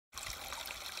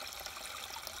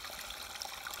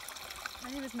My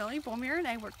name is Melanie Beaumere and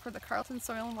I work for the Carlton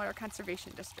Soil and Water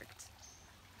Conservation District.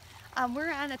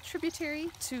 We're on a tributary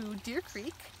to Deer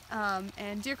Creek,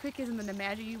 and Deer Creek is in the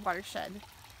Nemadji watershed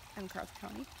in Carlton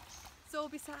County. So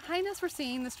behind us we're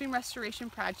seeing the stream restoration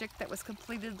project that was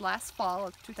completed last fall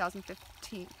of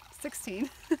 2016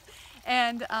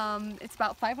 and it's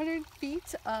about 500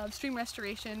 feet of stream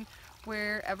restoration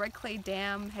where a red clay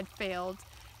dam had failed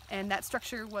and that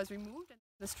structure was removed and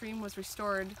the stream was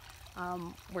restored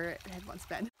where it had once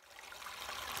been.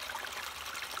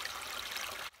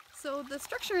 So the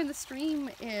structure in the stream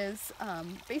is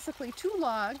basically two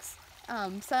logs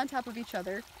set on top of each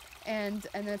other and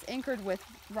then it's anchored with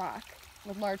rock,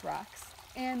 with large rocks.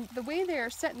 And the way they're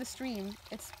set in the stream,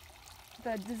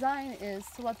 the design is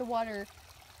to let the water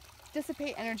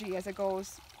dissipate energy as it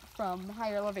goes from the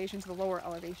higher elevation to the lower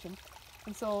elevation.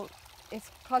 And so it's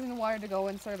causing the water to go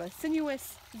in sort of a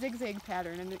sinuous zigzag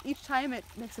pattern, and each time it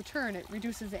makes a turn it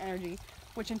reduces the energy,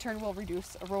 which in turn will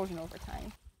reduce erosion over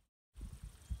time.